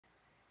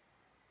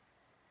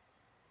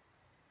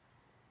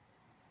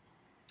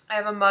I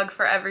have a mug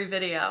for every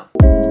video.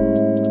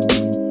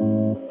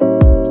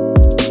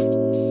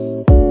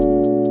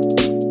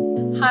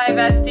 Hi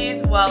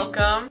besties,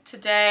 welcome.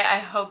 Today I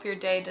hope your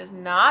day does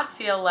not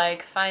feel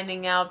like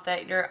finding out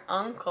that your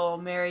uncle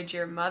married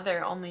your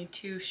mother only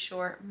 2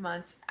 short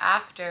months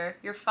after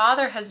your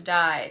father has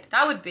died.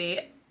 That would be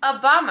a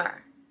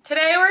bummer.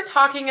 Today we're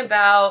talking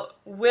about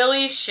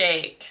Willy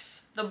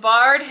Shakes, the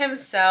bard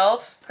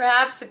himself,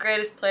 perhaps the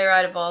greatest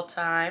playwright of all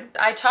time.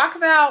 I talk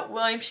about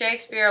William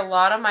Shakespeare a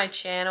lot on my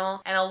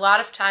channel, and a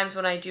lot of times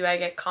when I do, I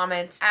get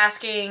comments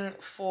asking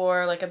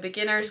for like a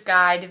beginner's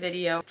guide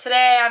video.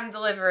 Today I'm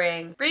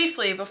delivering.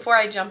 Briefly, before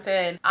I jump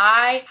in,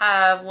 I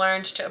have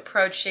learned to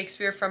approach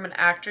Shakespeare from an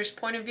actor's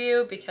point of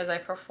view because I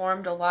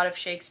performed a lot of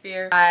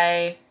Shakespeare.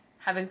 I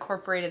have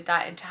incorporated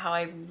that into how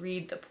I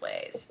read the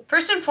plays.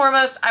 First and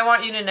foremost, I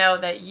want you to know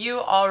that you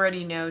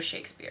already know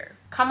Shakespeare.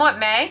 Come What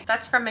May,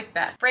 that's from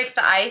Macbeth. Break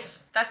the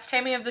Ice, that's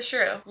Taming of the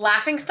Shrew.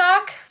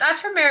 Laughingstock,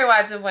 that's from Merry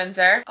Wives of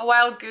Windsor. A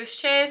Wild Goose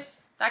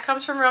Chase, that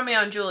comes from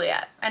Romeo and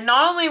Juliet. And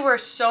not only were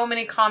so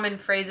many common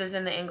phrases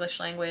in the English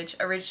language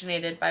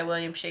originated by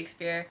William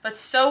Shakespeare, but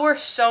so were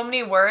so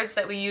many words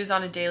that we use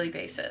on a daily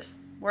basis.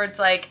 Words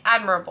like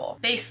admirable,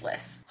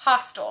 baseless,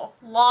 hostile,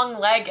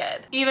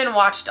 long-legged, even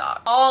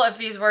watchdog. All of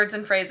these words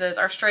and phrases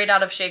are straight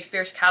out of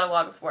Shakespeare's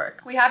catalog of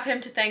work. We have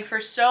him to thank for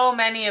so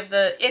many of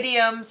the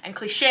idioms and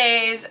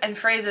cliches and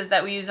phrases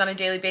that we use on a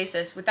daily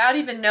basis without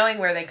even knowing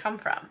where they come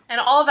from. And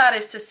all that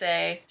is to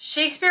say,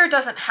 Shakespeare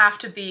doesn't have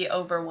to be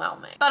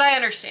overwhelming. But I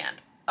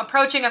understand.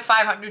 Approaching a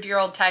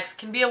 500-year-old text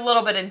can be a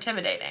little bit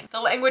intimidating. The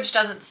language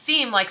doesn't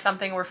seem like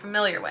something we're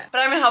familiar with. But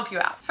I'm gonna help you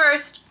out.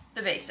 First,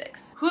 the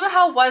basics. Who the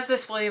hell was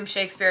this William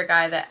Shakespeare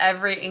guy that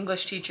every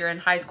English teacher in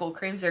high school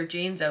creams their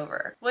jeans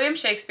over? William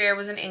Shakespeare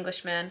was an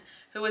Englishman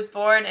who was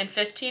born in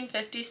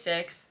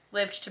 1556,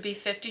 lived to be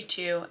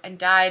 52, and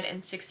died in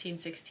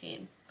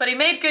 1616. But he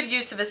made good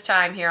use of his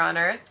time here on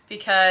Earth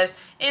because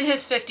in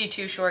his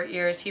 52 short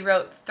years, he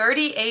wrote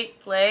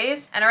 38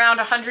 plays and around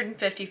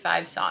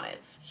 155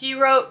 sonnets. He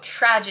wrote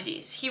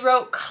tragedies, he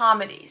wrote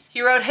comedies,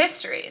 he wrote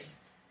histories.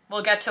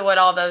 We'll get to what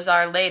all those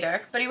are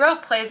later. But he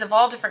wrote plays of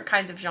all different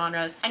kinds of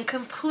genres and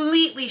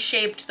completely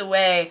shaped the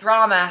way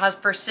drama has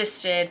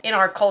persisted in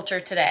our culture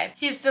today.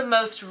 He's the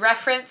most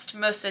referenced,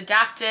 most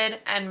adapted,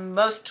 and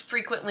most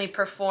frequently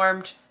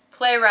performed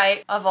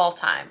playwright of all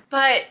time.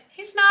 But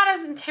he's not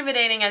as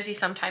intimidating as he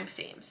sometimes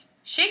seems.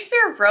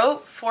 Shakespeare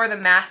wrote for the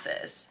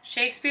masses.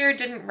 Shakespeare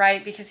didn't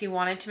write because he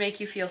wanted to make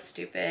you feel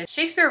stupid.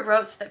 Shakespeare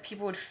wrote so that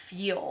people would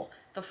feel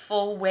the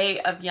full weight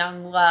of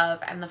young love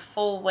and the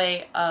full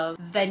weight of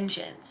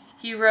vengeance.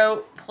 He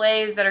wrote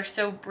plays that are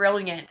so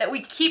brilliant that we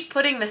keep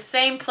putting the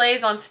same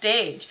plays on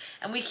stage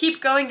and we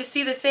keep going to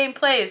see the same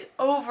plays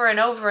over and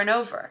over and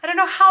over. I don't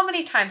know how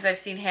many times I've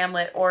seen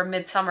Hamlet or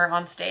Midsummer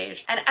on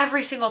stage, and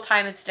every single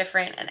time it's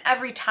different, and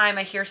every time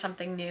I hear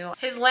something new.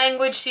 His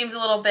language seems a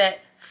little bit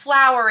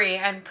flowery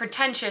and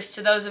pretentious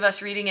to those of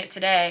us reading it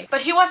today.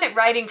 But he wasn't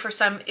writing for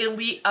some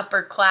elite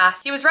upper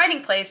class. He was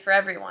writing plays for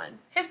everyone.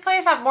 His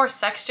plays have more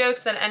sex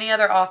jokes than any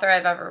other author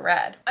I've ever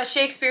read. A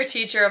Shakespeare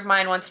teacher of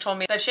mine once told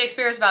me that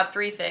Shakespeare is about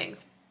 3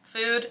 things: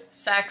 food,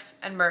 sex,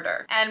 and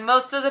murder. And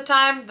most of the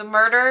time, the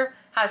murder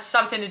has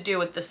something to do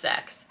with the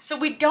sex. So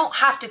we don't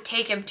have to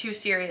take him too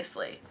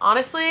seriously.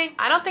 Honestly,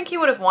 I don't think he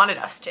would have wanted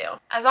us to.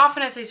 As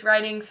often as he's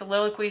writing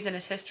soliloquies in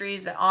his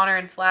histories that honor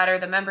and flatter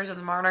the members of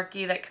the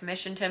monarchy that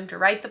commissioned him to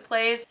write the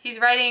plays, he's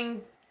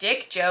writing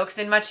dick jokes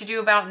in Much Ado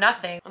About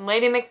Nothing. When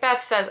Lady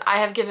Macbeth says, "I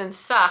have given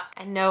suck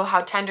and know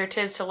how tender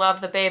 'tis to love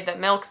the babe that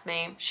milks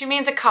me," she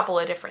means a couple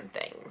of different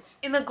things.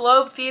 In the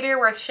Globe Theatre,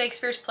 where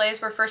Shakespeare's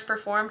plays were first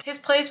performed, his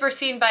plays were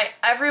seen by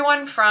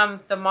everyone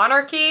from the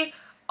monarchy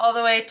all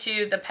the way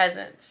to the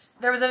peasants.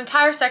 There was an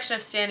entire section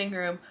of standing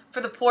room for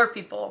the poor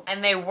people,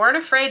 and they weren't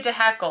afraid to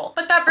heckle.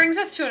 But that brings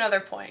us to another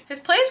point. His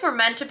plays were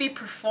meant to be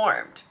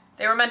performed.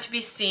 They were meant to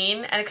be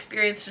seen and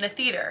experienced in a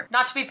theater,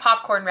 not to be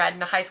popcorn read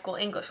in a high school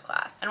English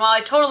class. And while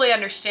I totally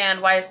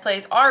understand why his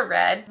plays are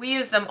read, we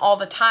use them all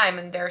the time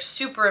and they're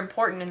super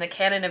important in the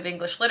canon of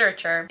English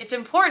literature, it's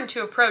important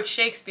to approach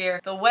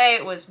Shakespeare the way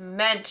it was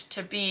meant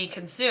to be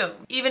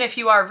consumed. Even if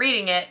you are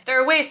reading it,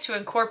 there are ways to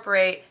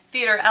incorporate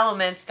theater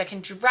elements that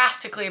can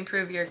drastically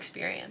improve your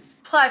experience.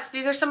 Plus,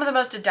 these are some of the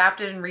most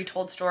adapted and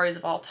retold stories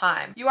of all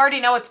time. You already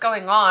know what's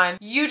going on,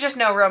 you just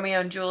know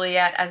Romeo and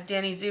Juliet as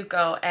Danny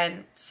Zuko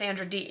and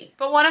Sandra Dee.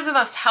 But one of the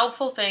most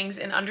helpful things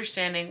in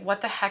understanding what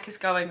the heck is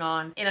going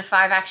on in a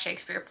 5-act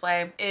Shakespeare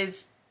play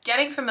is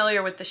getting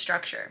familiar with the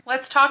structure.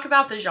 Let's talk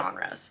about the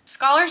genres.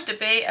 Scholars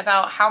debate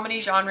about how many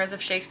genres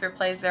of Shakespeare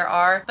plays there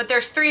are, but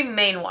there's 3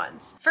 main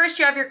ones. First,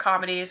 you have your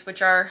comedies,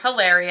 which are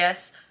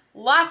hilarious,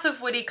 lots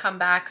of witty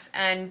comebacks,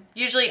 and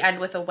usually end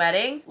with a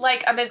wedding,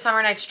 like A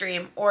Midsummer Night's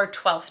Dream or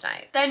Twelfth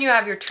Night. Then you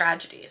have your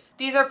tragedies.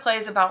 These are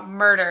plays about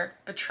murder,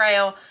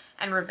 betrayal,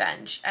 and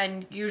revenge,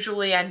 and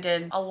usually end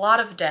in a lot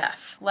of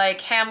death,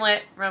 like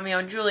Hamlet, Romeo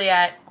and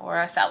Juliet, or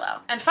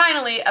Othello. And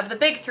finally, of the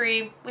big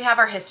three, we have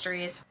our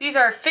histories. These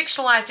are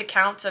fictionalized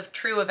accounts of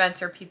true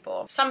events or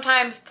people,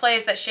 sometimes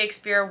plays that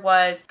Shakespeare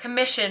was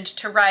commissioned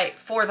to write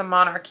for the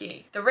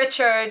monarchy: the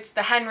Richards,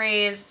 the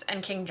Henrys,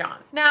 and King John.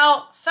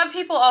 Now, some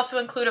people also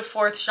include a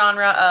fourth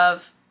genre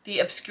of the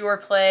obscure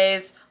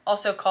plays,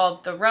 also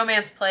called the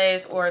romance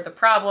plays or the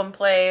problem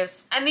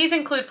plays. And these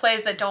include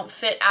plays that don't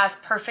fit as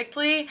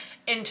perfectly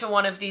into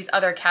one of these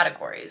other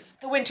categories,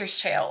 the Winter's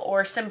Tale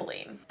or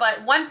Cymbeline.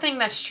 But one thing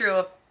that's true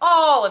of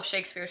all of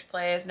Shakespeare's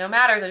plays, no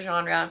matter the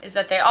genre, is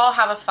that they all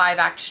have a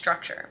 5-act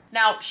structure.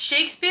 Now,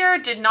 Shakespeare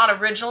did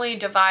not originally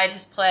divide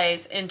his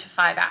plays into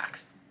 5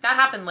 acts. That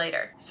happened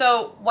later.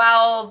 So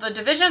while the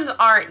divisions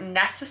aren't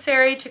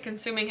necessary to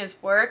consuming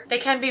his work, they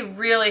can be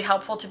really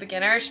helpful to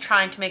beginners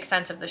trying to make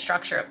sense of the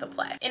structure of the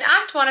play. In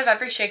Act 1 of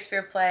every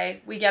Shakespeare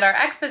play, we get our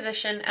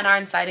exposition and our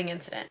inciting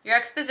incident. Your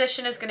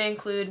exposition is going to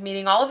include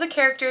meeting all of the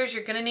characters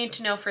you're going to need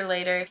to know for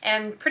later,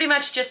 and pretty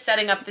much just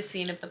setting up the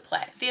scene of the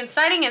play. The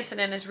inciting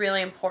incident is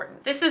really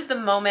important. This is the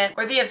moment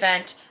or the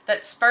event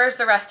that spurs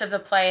the rest of the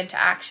play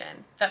into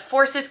action, that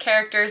forces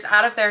characters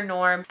out of their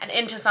norm and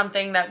into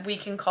something that we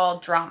can call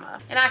drama.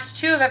 In Act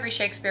 2 of every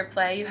Shakespeare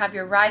play, you have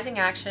your rising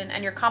action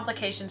and your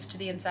complications to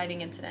the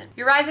inciting incident.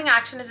 Your rising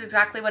action is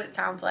exactly what it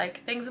sounds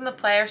like. Things in the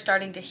play are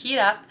starting to heat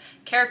up,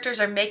 characters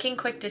are making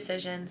quick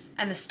decisions,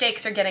 and the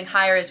stakes are getting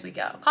higher as we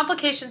go.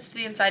 Complications to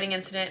the inciting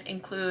incident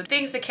include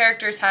things the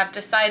characters have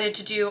decided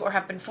to do or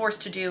have been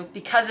forced to do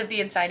because of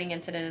the inciting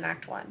incident in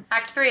Act 1.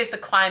 Act 3 is the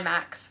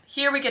climax.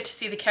 Here we get to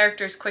see the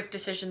characters' quick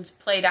decisions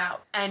played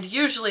out, and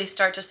usually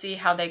start to see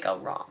how they go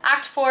wrong.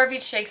 Act 4 of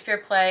each Shakespeare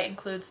play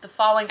includes the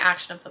following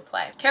action of the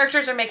play.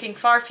 Characters are making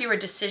far fewer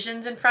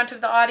decisions in front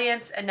of the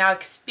audience and now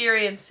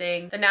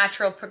experiencing the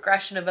natural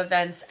progression of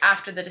events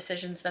after the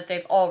decisions that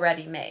they've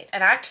already made.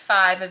 And Act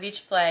 5 of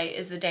each play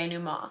is the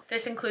denouement.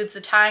 This includes the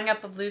tying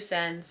up of loose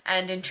ends,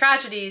 and in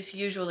tragedies,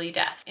 usually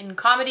death. In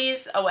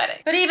comedies, a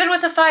wedding. But even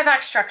with a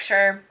 5-act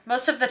structure,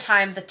 most of the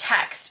time the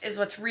text is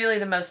what's really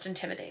the most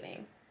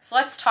intimidating. So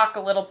let's talk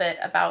a little bit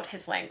about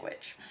his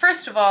language.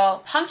 First of all,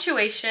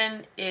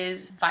 punctuation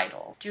is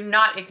vital. Do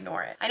not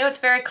ignore it. I know it's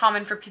very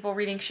common for people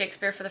reading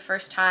Shakespeare for the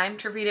first time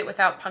to read it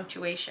without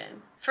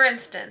punctuation. For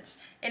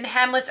instance, in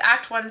Hamlet's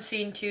Act 1,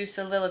 Scene 2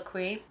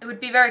 soliloquy, it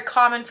would be very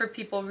common for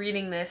people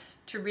reading this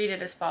to read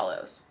it as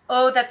follows: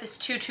 "Oh, that this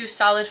too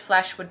solid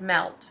flesh would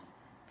melt,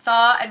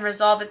 thaw and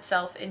resolve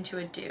itself into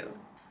a dew.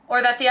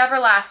 Or that the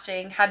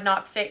everlasting had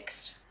not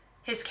fixed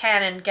his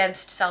canon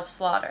 'gainst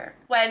self-slaughter."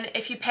 When,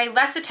 if you pay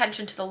less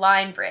attention to the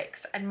line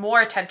breaks and more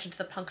attention to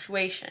the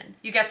punctuation,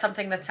 you get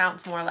something that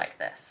sounds more like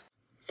this.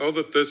 "Oh,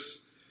 that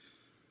this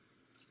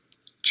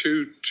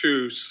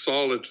too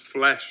solid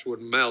flesh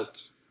would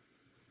melt,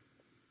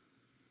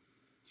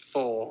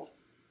 thaw,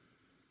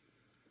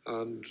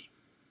 and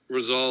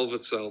resolve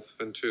itself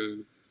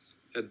into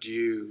a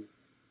dew.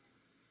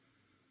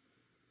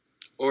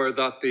 Or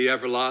that the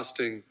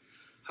everlasting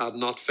had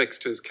not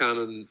fixed his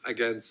canon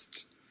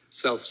against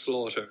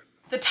self-slaughter."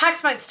 The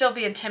text might still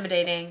be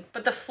intimidating,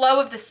 but the flow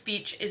of the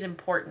speech is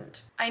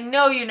important. I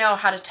know you know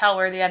how to tell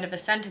where the end of a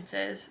sentence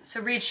is, so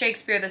read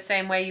Shakespeare the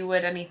same way you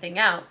would anything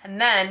else, and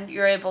then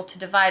you're able to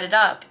divide it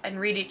up and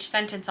read each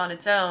sentence on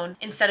its own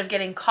instead of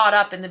getting caught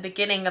up in the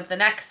beginning of the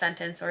next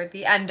sentence or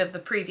the end of the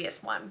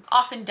previous one.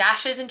 Often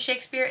dashes in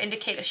Shakespeare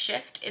indicate a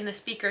shift in the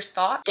speaker's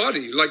thought.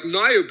 "Body, like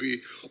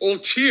Niobe, all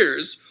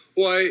tears,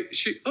 why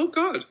she, oh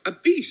God, a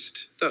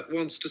beast that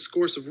once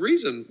discourse of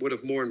reason would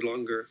have mourned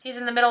longer." He's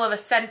in the middle of a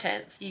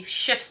sentence. He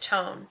shifts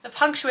tone. The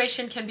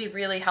punctuation can be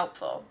really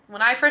helpful.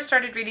 When I first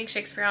started reading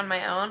Shakespeare on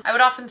my own, I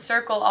would often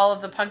circle all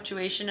of the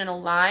punctuation in a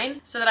line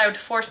so that I would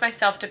force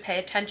myself to pay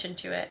attention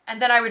to it.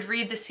 And then I would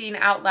read the scene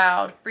out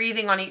loud,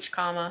 breathing on each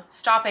comma,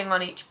 stopping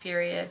on each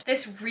period.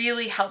 This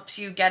really helps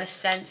you get a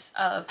sense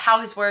of how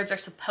his words are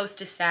supposed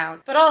to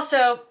sound. But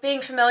also,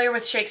 being familiar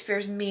with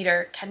Shakespeare's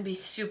meter can be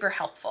super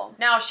helpful.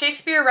 Now,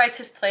 Shakespeare writes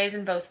his plays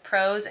in both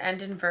prose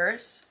and in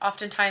verse.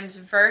 Oftentimes,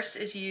 verse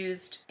is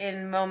used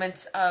in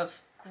moments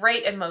of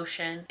great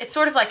emotion. It's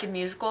sort of like in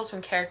musicals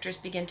when characters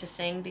begin to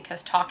sing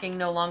because talking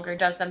no longer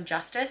does them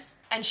justice.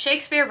 And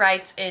Shakespeare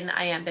writes in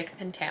iambic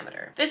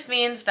pentameter. This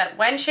means that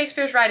when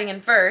Shakespeare's writing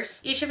in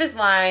verse, each of his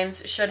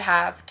lines should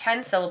have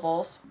 10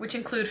 syllables, which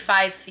include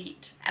 5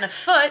 feet. And a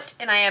foot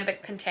in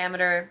iambic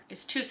pentameter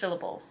is 2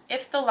 syllables.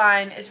 If the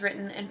line is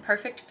written in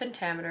perfect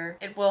pentameter,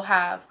 it will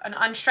have an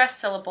unstressed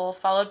syllable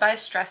followed by a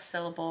stressed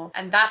syllable,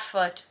 and that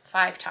foot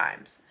 5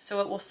 times.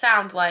 So it will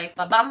sound like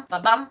ba-bum,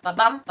 ba-bum,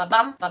 ba-bum,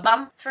 ba-bum,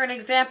 ba-bum. For an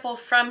example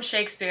from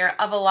Shakespeare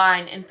of a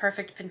line in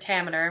perfect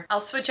pentameter, I'll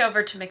switch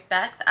over to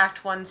Macbeth,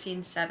 Act 1,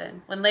 Scene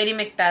 7, when Lady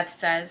Macbeth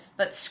says,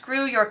 "But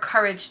screw your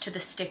courage to the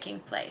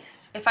sticking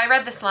place." If I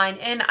read this line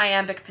in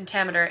iambic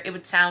pentameter, it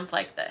would sound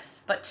like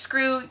this: "But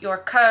screw your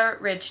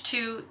courage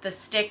to the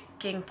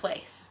sticking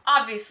place."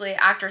 Obviously,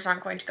 actors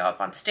aren't going to go up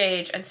on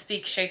stage and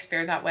speak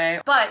Shakespeare that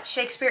way, but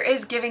Shakespeare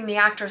is giving the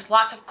actors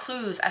lots of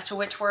clues as to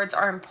which words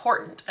are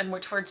important and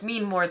which words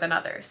mean more than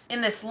others. In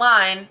this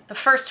line, the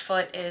first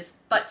foot is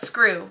but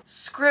screw.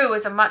 Screw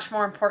is a much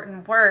more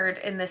important word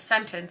in this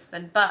sentence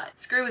than but.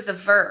 Screw is the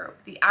verb,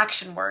 the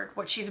action word,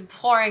 what she's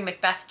imploring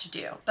Macbeth to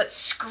do. But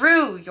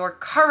screw your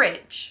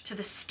courage to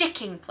the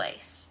sticking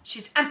place.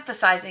 She's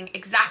emphasizing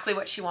exactly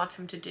what she wants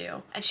him to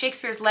do. And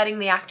Shakespeare's letting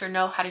the actor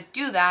know how to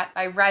do that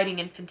by writing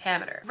in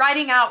pentameter.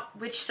 Writing out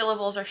which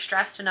syllables are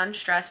stressed and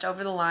unstressed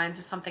over the lines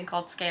is something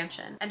called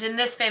scansion. And in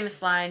this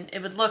famous line,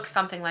 it would look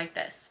something like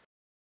this.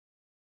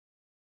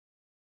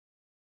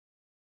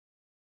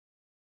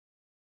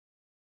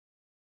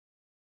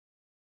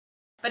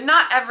 But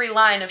not every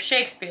line of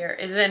Shakespeare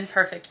is in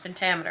perfect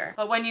pentameter.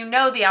 But when you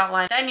know the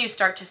outline, then you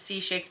start to see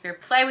Shakespeare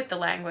play with the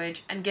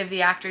language and give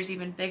the actors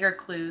even bigger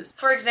clues.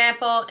 For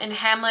example, in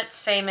Hamlet's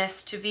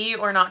famous to be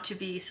or not to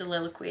be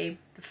soliloquy,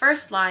 the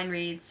first line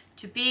reads,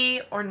 to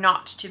be or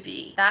not to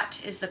be,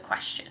 that is the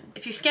question.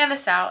 If you scan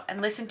this out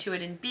and listen to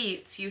it in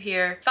beats, you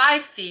hear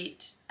 5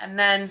 feet and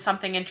then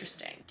something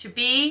interesting. To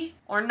be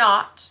or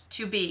not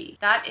to be,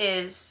 that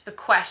is the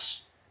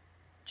question.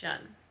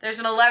 There's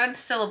an 11th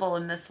syllable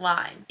in this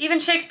line. Even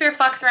Shakespeare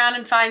fucks around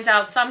and finds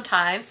out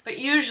sometimes, but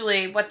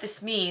usually what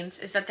this means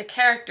is that the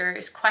character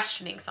is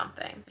questioning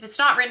something. If it's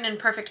not written in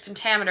perfect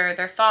pentameter,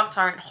 their thoughts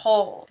aren't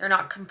whole, they're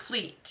not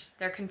complete,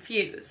 they're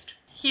confused.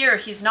 Here,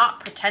 he's not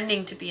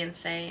pretending to be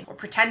insane or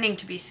pretending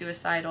to be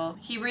suicidal.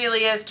 He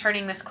really is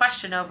turning this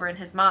question over in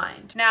his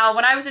mind. Now,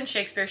 when I was in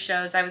Shakespeare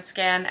shows, I would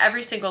scan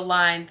every single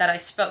line that I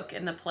spoke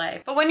in the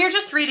play. But when you're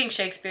just reading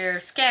Shakespeare,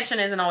 scansion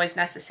isn't always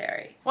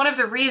necessary. One of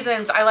the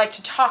reasons I like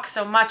to talk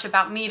so much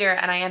about meter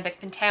and iambic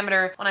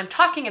pentameter when I'm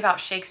talking about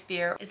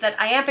Shakespeare is that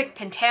iambic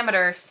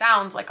pentameter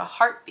sounds like a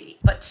heartbeat.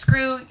 But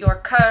screw your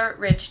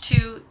courage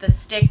to the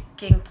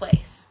sticking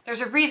place.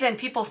 There's a reason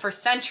people for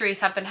centuries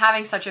have been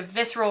having such a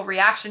visceral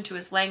reaction to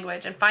his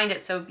language and find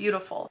it so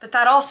beautiful. But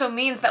that also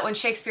means that when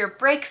Shakespeare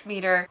breaks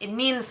meter, it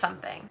means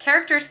something.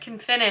 Characters can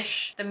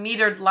finish the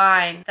metered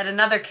line that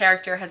another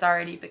character has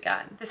already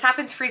begun. This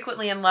happens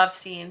frequently in love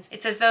scenes.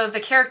 It's as though the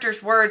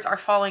character's words are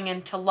falling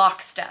into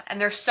lockstep and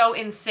they're so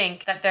in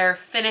sync that they're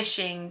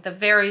finishing the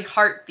very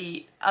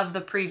heartbeat of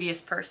the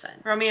previous person.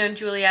 Romeo and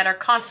Juliet are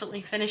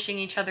constantly finishing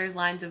each other's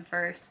lines of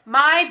verse.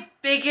 My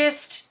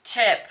biggest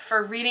tip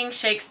for reading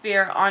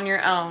Shakespeare on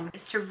your own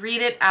is to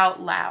read it out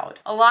loud.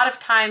 A lot of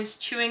times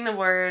chewing the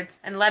words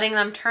and letting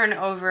them turn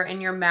over in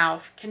your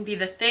mouth can be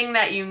the thing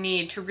that you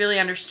need to really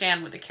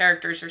understand what the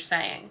characters are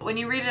saying. When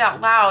you read it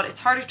out loud, it's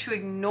harder to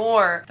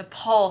ignore the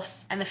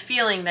pulse and the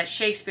feeling that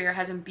Shakespeare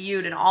has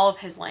imbued in all of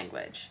his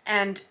language.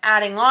 And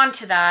adding on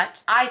to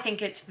that, I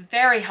think it's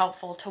very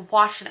helpful to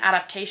watch an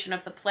adaptation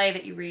of the play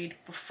that you read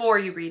before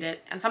you read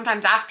it, and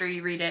sometimes after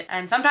you read it,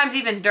 and sometimes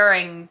even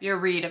during your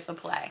read of the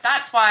play.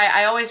 That's why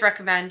I always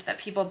recommend that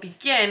people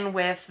begin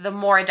with the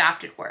more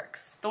adapted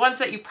works. The ones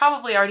that you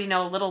probably already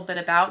know a little bit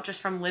about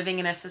just from living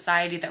in a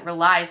society that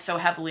relies so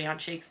heavily on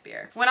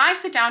Shakespeare. When I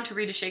sit down to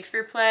read a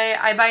Shakespeare play,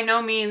 I by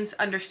no means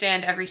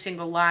understand every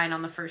single line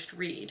on the first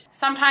read.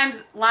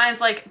 Sometimes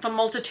lines like the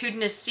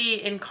multitudinous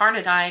sea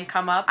incarnadine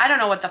come up. I don't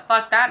know what the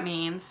fuck that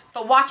means.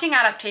 But watching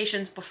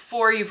adaptations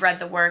before you've read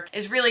the work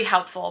is really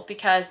helpful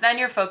because then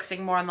you're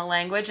focusing more on the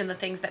language and the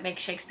things that make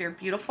Shakespeare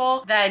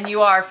beautiful than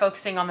you are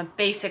focusing on the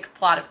basic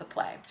plot of the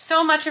play.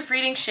 So much of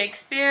reading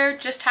Shakespeare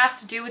just has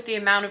to do with the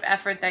amount of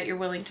effort that you're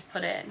willing to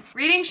put in.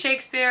 Reading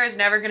Shakespeare is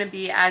never going to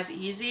be as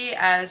easy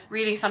as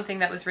reading something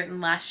that was written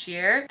last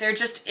year. There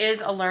just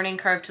is a learning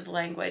curve to the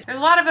language. There's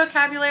a lot of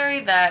vocabulary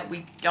that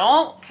we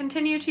don't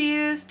continue to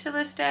use to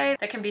this day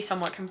that can be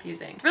somewhat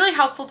confusing. It's really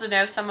helpful to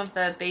know some of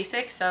the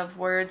basics of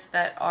words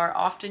that are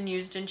often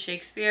used in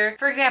Shakespeare.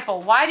 For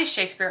example, why does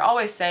Shakespeare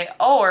always say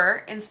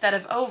o'er instead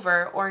of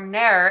over or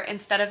ne'er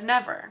instead of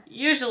never?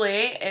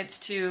 Usually it's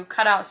to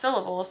cut out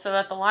syllables so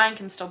that the line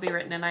can still be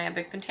written in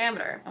iambic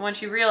pentameter. And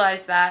once you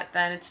realize that,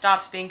 then it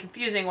stops being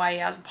confusing why he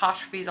has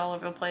apostrophes all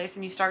over the place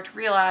and you start to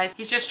realize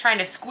he's just trying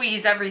to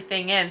squeeze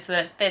everything in so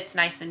that it fits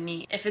nice and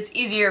neat. If it's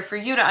easier for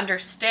you to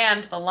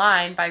understand the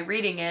line by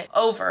reading it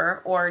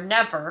over or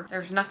never,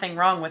 there's nothing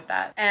wrong with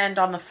that. And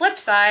on the flip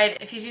side,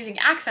 if he's using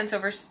accents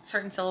over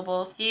certain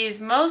syllables, he's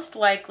most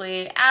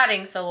likely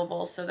adding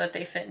syllables so that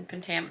they fit in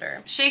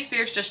pentameter.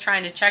 Shakespeare's just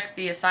trying to check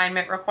the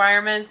assignment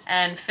requirements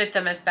and fit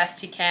them as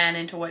best he can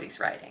into what he's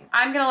writing.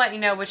 I'm gonna let you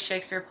know which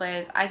Shakespeare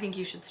plays I think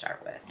you should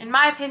start with. In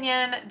my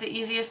opinion, the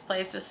easiest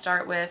plays to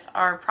start with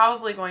are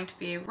probably going to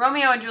be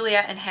Romeo and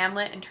Juliet and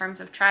Hamlet in terms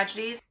of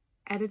tragedies.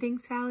 Editing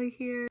Sally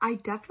here. I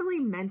definitely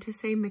meant to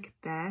say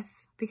Macbeth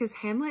because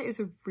Hamlet is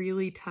a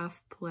really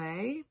tough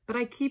play, but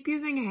I keep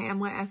using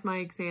Hamlet as my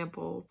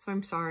example, so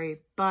I'm sorry.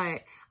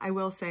 But I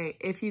will say,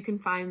 if you can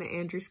find the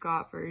Andrew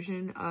Scott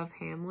version of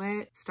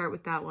Hamlet, start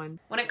with that one.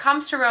 When it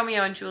comes to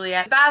Romeo and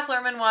Juliet, the Baz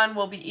Luhrmann one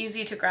will be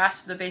easy to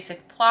grasp the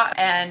basic plot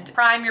and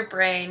prime your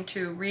brain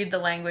to read the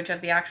language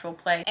of the actual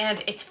play,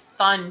 and it's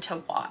fun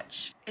to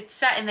watch. It's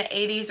set in the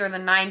 80s or the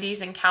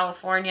 90s in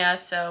California,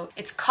 so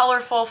it's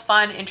colorful,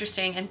 fun,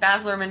 interesting, and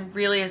Baz Luhrmann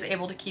really is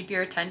able to keep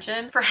your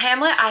attention. For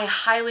Hamlet, I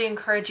highly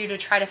encourage you to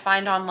try to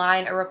find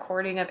online a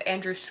recording of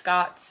Andrew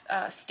Scott's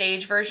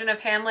stage version of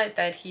Hamlet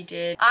that he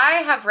did.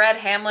 I have read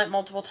Hamlet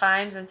multiple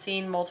times and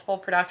seen multiple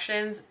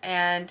productions,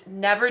 and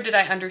never did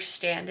I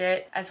understand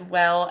it as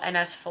well and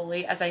as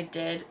fully as I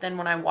did than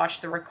when I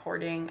watched the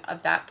recording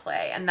of that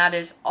play. And that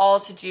is all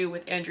to do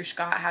with Andrew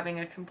Scott having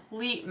a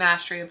complete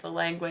mastery of the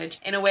language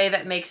in a way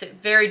that makes it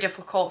very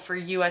difficult for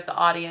you as the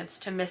audience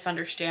to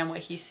misunderstand what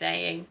he's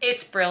saying.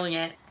 It's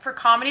brilliant. For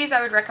comedies,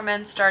 I would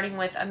recommend starting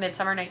with A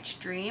Midsummer Night's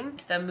Dream,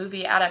 the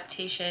movie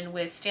adaptation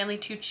with Stanley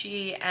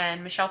Tucci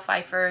and Michelle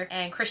Pfeiffer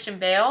and Christian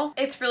Bale.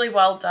 It's really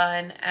well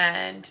done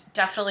and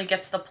definitely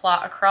gets the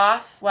plot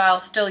across while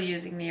still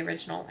using the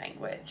original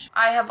language.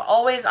 I have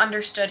always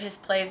understood his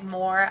plays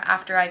more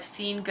after I've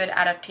seen good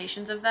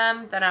adaptations of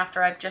them than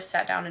after I've just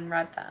sat down and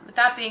read them. With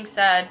that being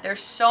said, there's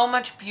so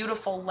much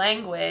beautiful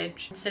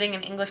language sitting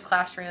in English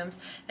classrooms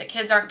that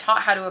kids aren't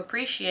taught how to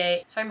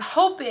appreciate. So I'm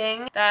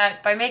hoping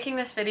that by making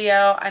this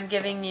video, I'm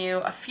giving you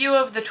a few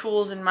of the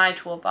tools in my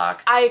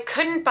toolbox. I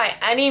couldn't by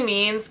any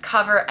means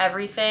cover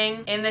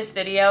everything in this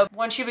video.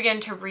 Once you begin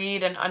to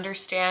read and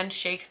understand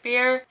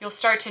Shakespeare, you'll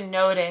start to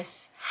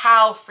notice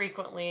how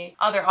frequently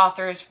other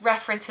authors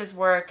reference his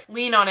work,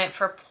 lean on it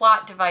for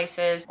plot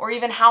devices, or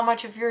even how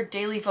much of your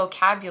daily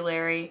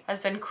vocabulary has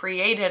been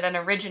created and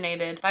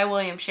originated by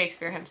William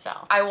Shakespeare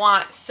himself. I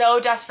want so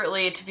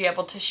desperately to be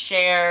able to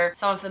share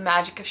some of the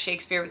magic of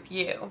Shakespeare with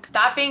you.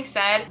 That being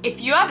said,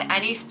 if you have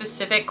any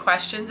specific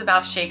questions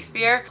about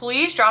Shakespeare,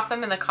 please drop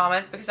them in the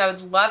comments because I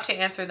would love to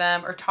answer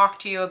them or talk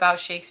to you about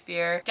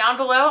Shakespeare. Down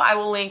below, I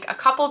will link a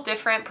couple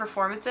different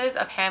performances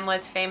of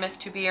Hamlet's famous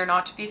To Be or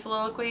Not to Be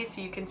soliloquy so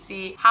you can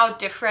see how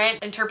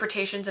different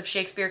interpretations of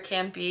Shakespeare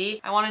can be.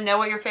 I want to know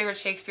what your favorite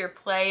Shakespeare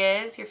play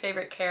is, your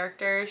favorite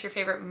characters, your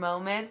favorite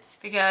moments,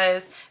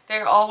 because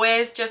they're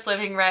always just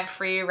living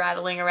rent-free,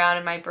 rattling around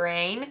in my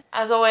brain.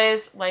 As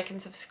always, like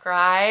and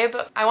subscribe.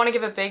 I want to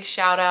give a big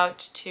shout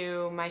out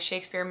to my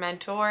Shakespeare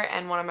mentor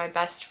and one of my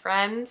best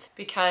friends,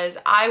 because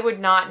I would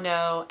not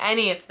know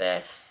any of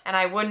this and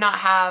I would not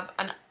have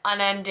an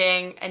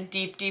unending and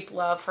deep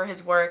love for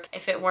his work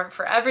if it weren't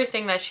for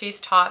everything that she's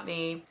taught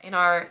me in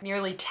our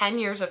nearly 10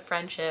 years of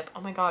friendship.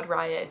 Oh my god,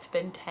 Raya, it's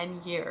been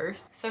 10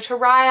 years. So to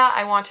Raya,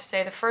 I want to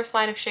say the first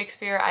line of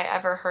Shakespeare I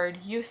ever heard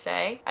you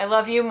say, "I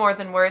love you more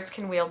than words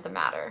can wield the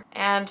matter."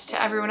 And to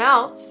everyone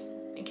else,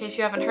 in case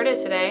you haven't heard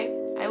it today,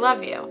 I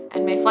love you,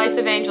 and may flights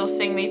of angels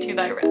sing thee to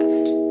thy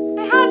rest.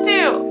 I had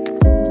to!